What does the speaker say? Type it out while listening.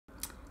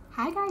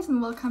Hi guys and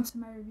welcome to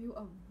my review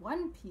of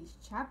One Piece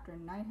chapter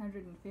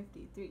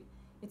 953.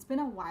 It's been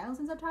a while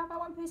since I talked about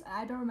One Piece and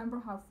I don't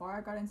remember how far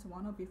I got into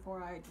Wano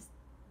before I just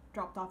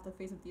dropped off the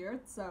face of the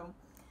earth, so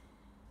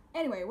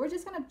anyway, we're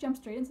just gonna jump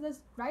straight into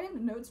this. Writing the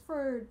notes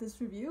for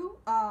this review,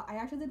 I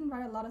actually didn't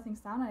write a lot of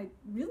things down. I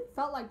really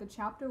felt like the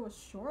chapter was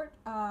short,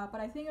 but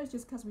I think it was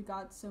just because we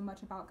got so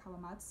much about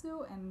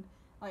Kawamatsu and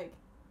like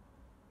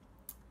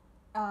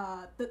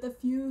the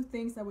few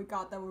things that we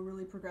got that were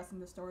really progressing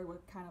the story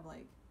were kind of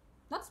like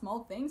not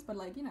small things, but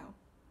like,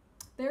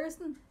 there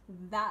isn't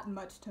that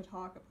much to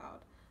talk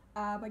about.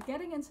 But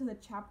getting into the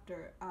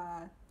chapter,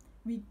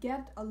 we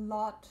get a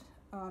lot,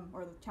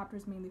 or the chapter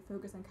is mainly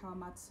focused on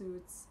Kawamatsu.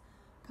 It's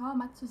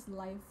Kawamatsu's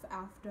life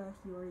after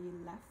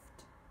Hiyori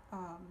left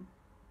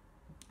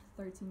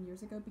 13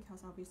 years ago,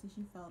 because obviously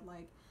she felt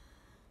like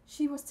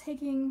she was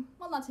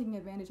not taking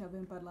advantage of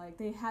him, but like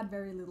they had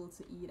very little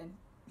to eat, and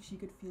she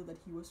could feel that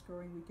he was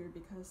growing weaker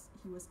because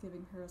he was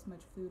giving her as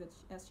much food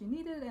as she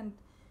needed, and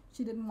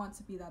she didn't want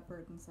to be that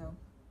burden. So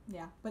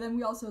yeah, but then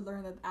we also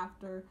learned that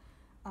after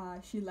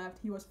she left,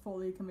 he was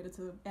fully committed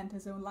to end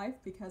his own life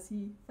because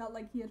he felt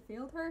like he had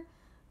failed her,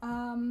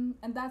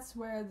 and that's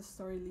where the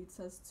story leads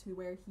us to,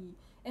 where he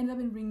ended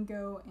up in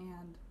Ringo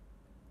and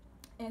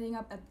ending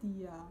up at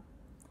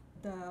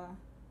the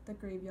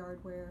graveyard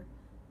where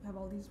you have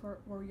all these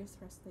warriors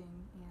resting,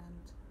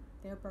 and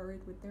they're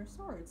buried with their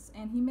swords,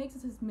 and he makes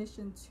it his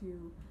mission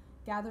to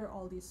gather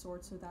all these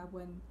swords so that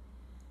when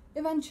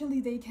eventually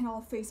they can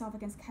all face off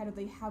against Kaido,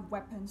 they have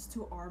weapons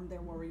to arm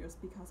their warriors,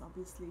 because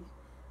obviously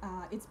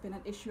it's been an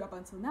issue up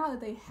until now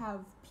that they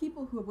have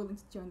people who are willing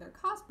to join their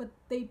cause, but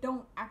they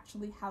don't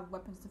actually have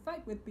weapons to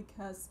fight with,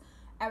 because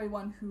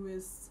everyone who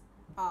is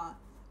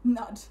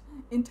not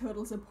in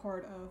total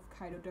support of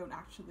Kaido don't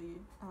actually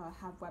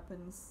have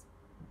weapons,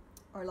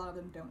 or a lot of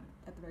them don't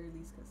at the very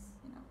least, because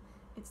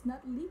it's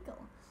not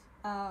legal.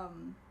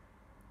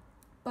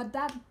 But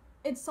that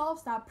it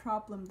solves that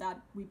problem that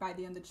we by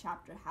the end of the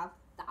chapter have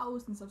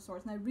thousands of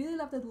swords, and I really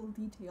love the little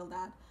detail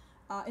that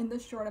in the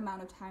short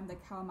amount of time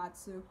that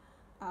Kawamatsu,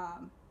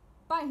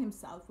 by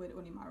himself with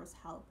Onimaru's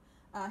help,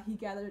 he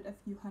gathered a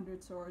few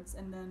hundred swords,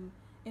 and then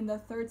in the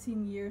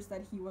 13 years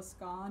that he was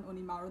gone,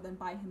 Onimaru then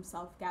by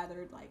himself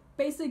gathered like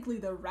basically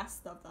the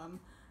rest of them,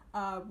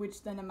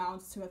 which then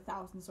amounts to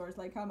 1,000 swords.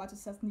 Like Kawamatsu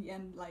says in the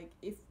end, like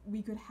if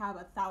we could have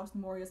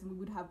 1,000 warriors and we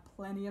would have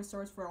plenty of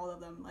swords for all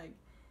of them, like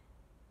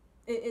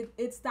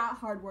it's that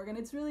hard work, and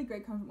it's really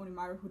great coming from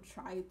Onimaru, who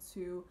tried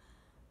to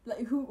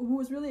who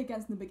was really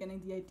against in the beginning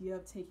the idea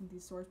of taking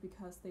these swords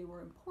because they were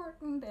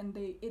important, and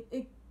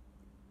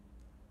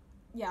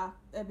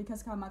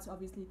because Kawamatsu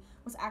obviously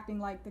was acting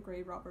like the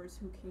grave robbers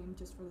who came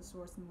just for the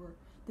swords and were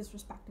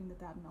disrespecting the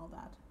dead and all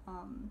that.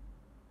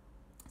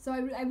 So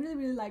I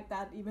really like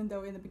that, even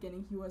though in the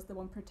beginning he was the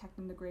one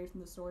protecting the graves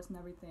and the swords and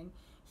everything,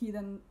 he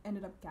then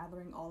ended up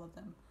gathering all of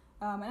them.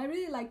 And I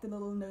really like the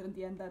little note at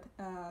the end that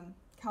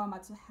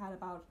Kawamatsu had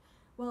about,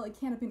 well, it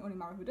can't have been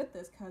Onimaru who did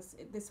this, because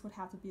this would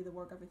have to be the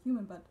work of a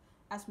human, but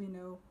as we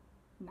know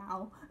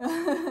now,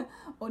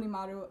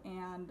 Onimaru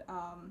and,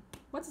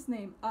 what's his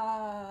name?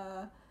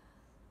 Yakimaru.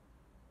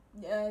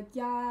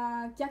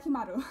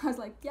 I was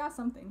like,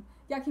 something.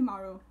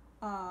 Yakimaru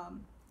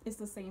is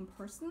the same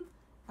person,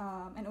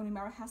 and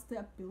Onimaru has the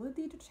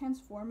ability to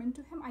transform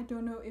into him. I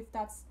don't know if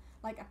that's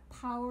like a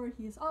power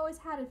he's always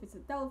had, if it's a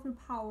devil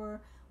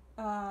power,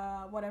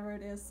 whatever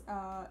it is.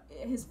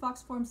 His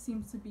fox form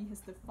seems to be his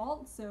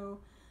default, so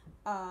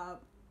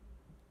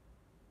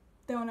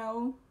don't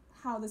know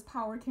how this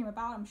power came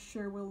about. I'm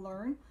sure we'll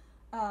learn,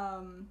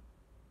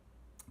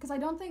 because I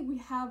don't think we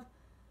have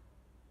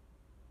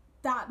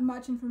that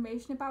much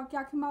information about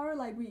Yakimaru.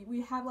 Like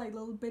we have like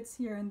little bits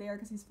here and there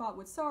because he's fought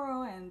with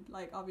Zoro, and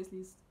like obviously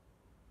he's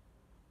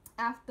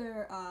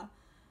after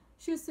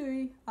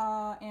Shusui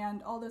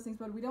and all those things,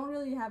 but we don't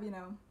really have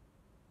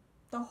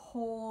the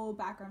whole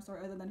background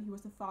story, other than he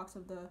was the fox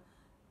of the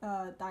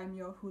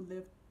daimyo who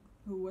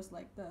was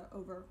like the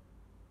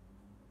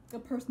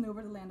person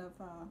over the land of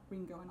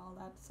Ringo and all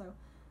that. So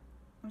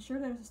I'm sure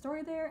there's a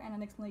story there and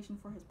an explanation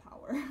for his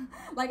power.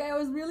 Like I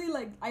was really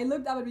like, I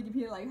looked up at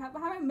Wikipedia like, have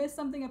I missed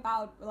something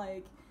about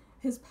like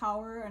his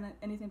power and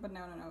anything? But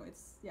no,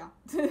 it's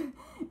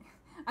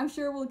I'm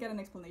sure we'll get an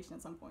explanation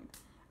at some point.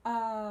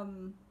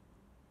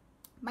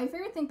 My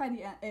favorite thing by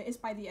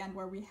the end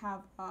where we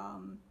have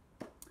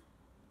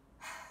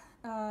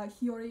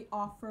Hiyori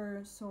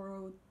offer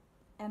Zoro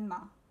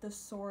Enma, the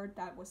sword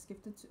that was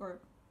gifted to, or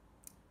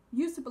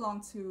used to belong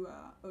to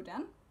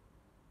Oden,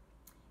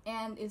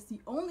 and is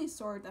the only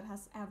sword that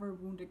has ever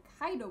wounded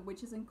Kaido,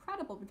 which is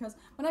incredible, because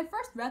when I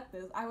first read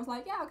this, I was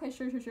like, yeah, okay,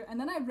 sure, and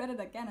then I read it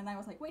again, and I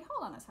was like, wait,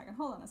 hold on a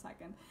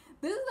second.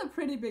 This is a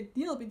pretty big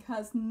deal,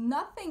 because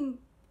nothing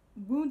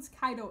wounds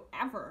Kaido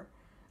ever.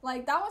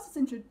 Like, that was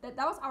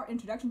our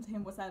introduction to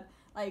him, was that,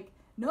 like,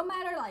 no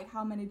matter, like,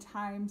 how many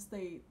times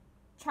they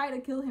try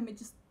to kill him,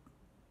 it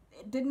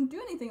didn't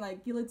do anything.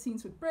 Like,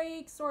 guillotines would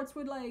break, swords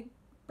would, like,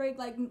 break,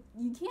 like,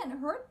 you can't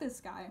hurt this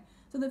guy.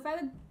 So the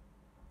fact that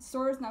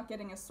Zoro's not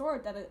getting a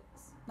sword that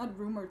it's not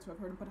rumored to have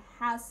hurt him, but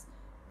has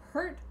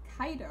hurt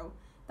Kaido,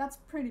 that's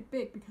pretty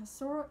big because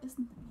Zoro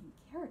isn't the main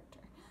character.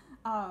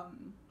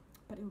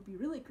 But it would be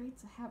really great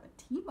to have a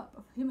team up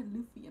of him and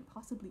Luffy and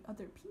possibly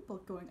other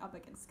people going up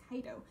against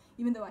Kaido,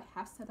 even though I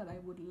have said that I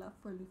would love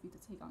for Luffy to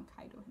take on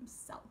Kaido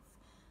himself.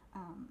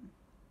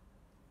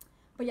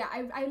 But yeah,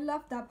 I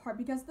love that part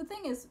because the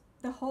thing is,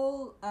 the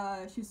whole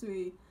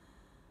Shisui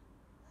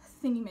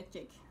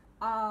thingy-magic.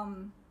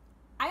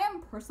 I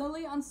am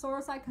personally on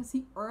Zoro's side because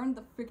he earned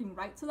the freaking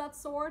right to that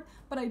sword,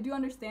 but I do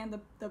understand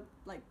the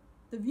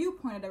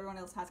viewpoint that everyone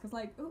else has, because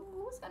like,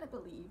 who's gonna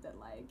believe that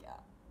like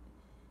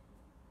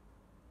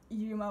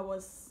Yuma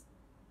was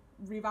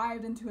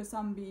revived into a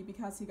zombie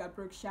because he got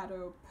Brook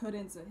Shadow put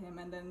into him,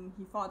 and then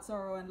he fought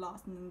Zoro and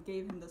lost and then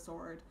gave him the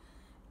sword.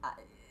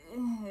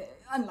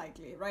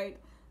 Unlikely, right?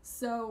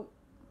 So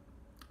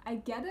I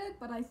get it,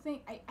 but I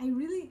think I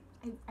really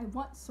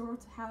want Zoro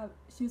to have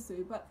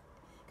Shisui, but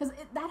because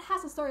that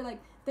has a story. Like,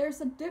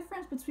 there's a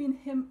difference between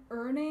him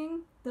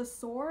earning the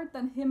sword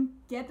than him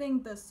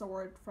getting the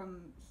sword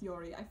from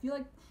Hiyori. I feel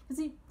like,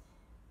 because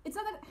it's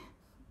not that,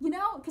 you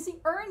know, because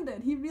he earned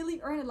it. He really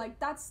earned it. Like,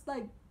 that's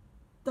like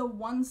the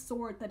one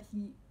sword that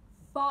he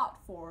fought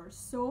for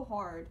so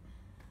hard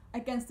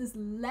against this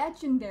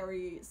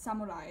legendary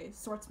samurai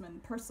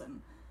swordsman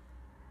person.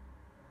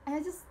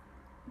 And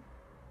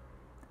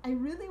I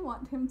really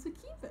want him to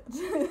keep it.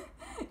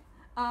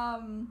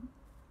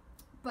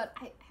 But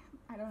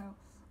I don't know.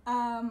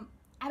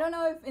 I don't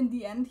know if in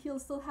the end he'll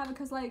still have it,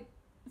 because like,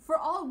 for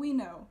all we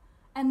know,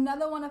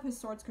 another one of his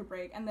swords could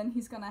break, and then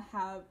he's gonna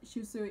have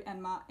Shisui,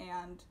 Enma,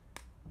 and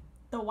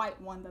the white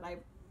one that I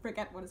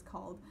forget what it's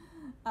called.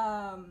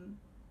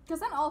 Because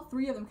then all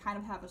three of them kind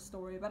of have a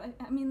story, but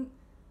I mean,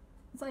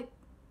 it's like,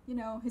 you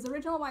know, his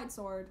original white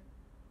sword,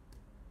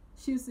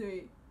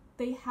 Shisui,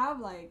 they have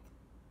like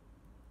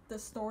the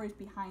stories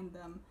behind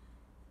them,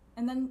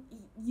 and then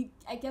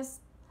I guess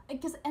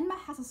Enma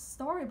has a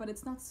story, but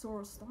it's not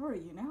Zoro's story,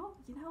 you know.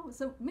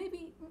 So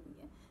maybe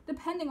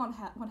depending on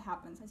what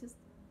happens,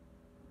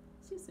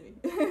 Shisui.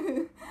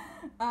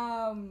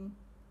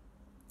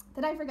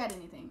 Did I forget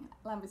anything?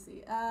 Let me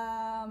see.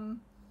 I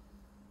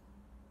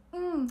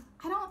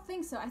don't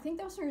think so. I think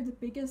those are the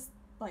biggest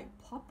like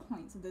plot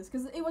points of this,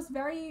 because it was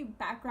very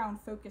background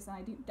focused, and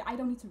I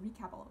don't need to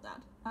recap all of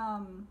that.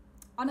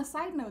 On a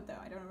side note though,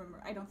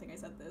 I don't think I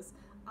said this,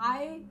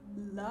 I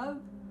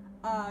love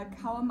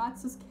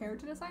Kawamatsu's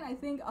character design. I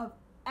think of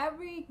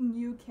every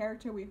new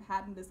character we've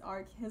had in this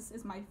arc, his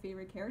is my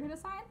favorite character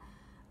design.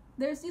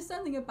 There's just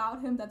something about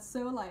him that's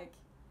so like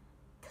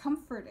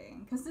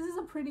comforting, because this is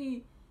a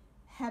pretty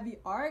heavy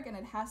arc and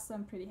it has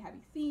some pretty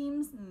heavy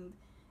themes, and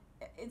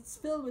it's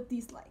filled with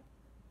these like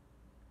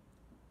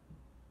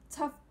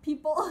tough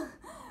people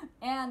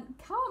and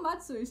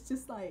Kawamatsu is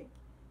just like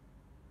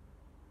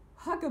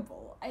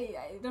huggable.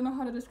 I don't know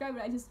how to describe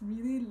it. I just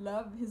really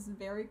love his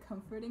very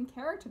comforting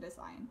character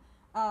design.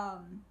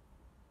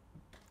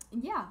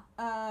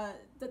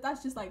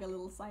 That's just like a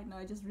little side note.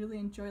 I just really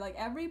enjoy like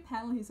every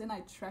panel he's in.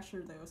 I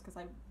treasure those because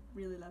I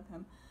really love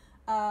him.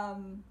 I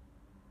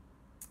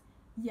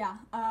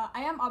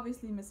am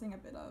obviously missing a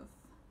bit of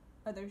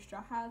other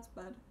Straw Hats,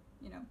 but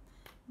you know,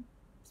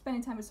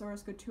 spending time with Zoro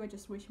is good too. I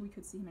just wish we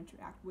could see him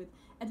interact with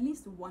at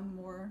least one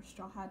more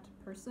Straw Hat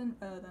person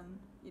other than,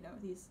 you know,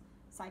 these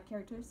side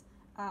characters.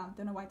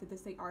 Don't know why did they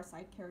say are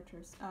side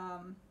characters.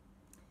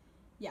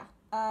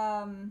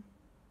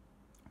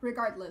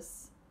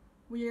 Regardless,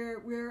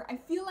 I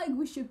feel like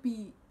we should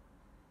be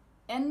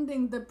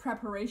ending the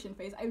preparation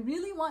phase. I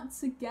really want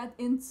to get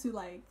into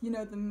like, you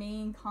know, the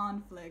main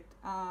conflict.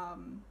 But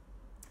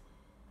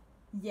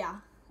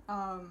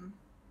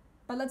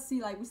let's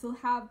see, like, we still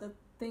have the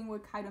thing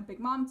with Kaido and Big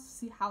Mom to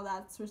see how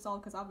that's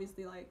resolved, because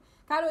obviously like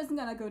Kaido isn't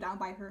gonna go down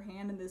by her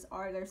hand in this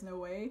arc, there's no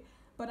way.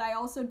 But I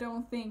also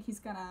don't think he's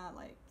gonna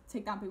like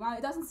take down Big Mom.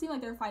 It doesn't seem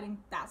like they're fighting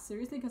that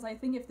seriously, because I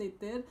think if they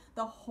did,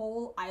 the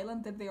whole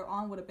island that they're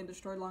on would have been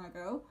destroyed long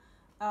ago.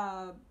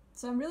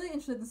 So I'm really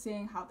interested in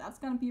seeing how that's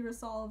gonna be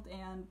resolved,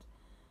 and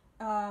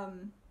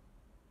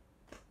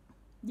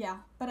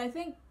but I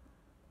think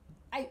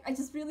I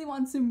just really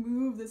want to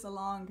move this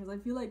along, because I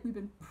feel like we've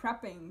been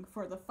prepping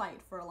for the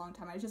fight for a long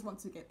time. I just want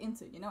to get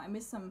into it, you know? I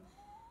miss some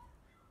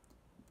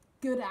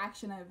good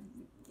action.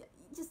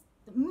 Just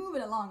move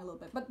it along a little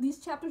bit. But these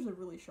chapters are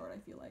really short, I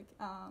feel like.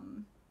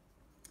 And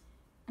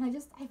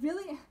I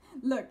really,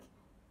 look,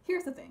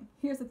 here's the thing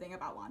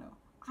about Wano.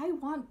 I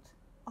want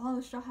all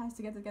the Straw Hats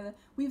to get together.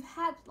 We've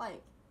had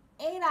like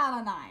 8 out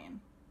of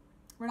 9.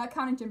 We're not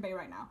counting Jinbei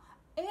right now.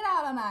 8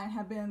 out of 9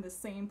 have been in the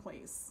same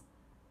place,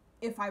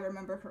 if I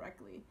remember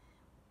correctly.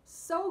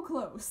 So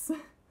close.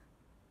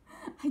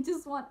 I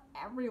just want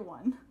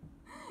everyone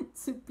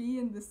to be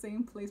in the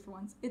same place for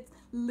once. It's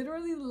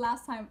literally the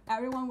last time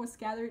everyone was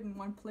gathered in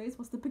one place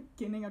was the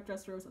beginning of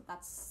Dressrosa.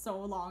 That's so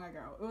long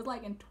ago. It was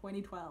like in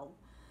 2012.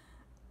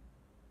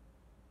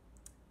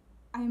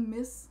 I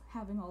miss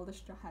having all the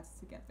Straw Hats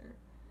together.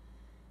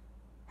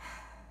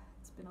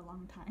 It's been a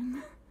long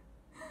time.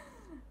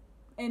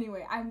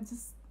 Anyway,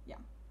 this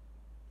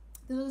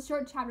is a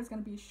short chapter. It's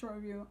gonna be a short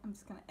review. I'm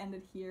just gonna end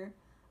it here.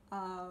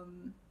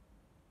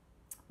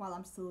 while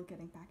I'm still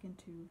getting back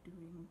into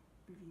doing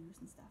reviews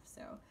and stuff.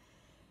 So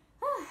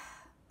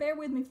bear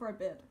with me for a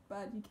bit,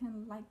 but you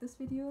can like this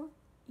video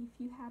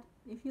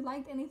if you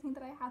liked anything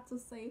that I had to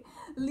say.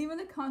 Leave in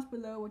the comments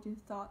below what you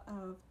thought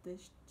of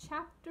this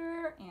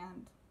chapter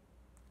and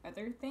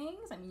other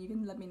things. I mean, you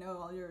can let me know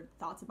all your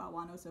thoughts about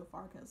Wano so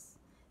far, because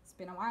it's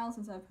been a while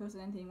since I've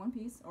posted anything in One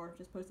Piece, or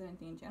just posted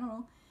anything in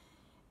general.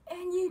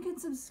 And you can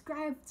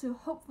subscribe to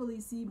hopefully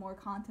see more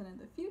content in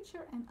the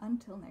future, and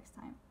until next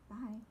time,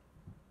 bye.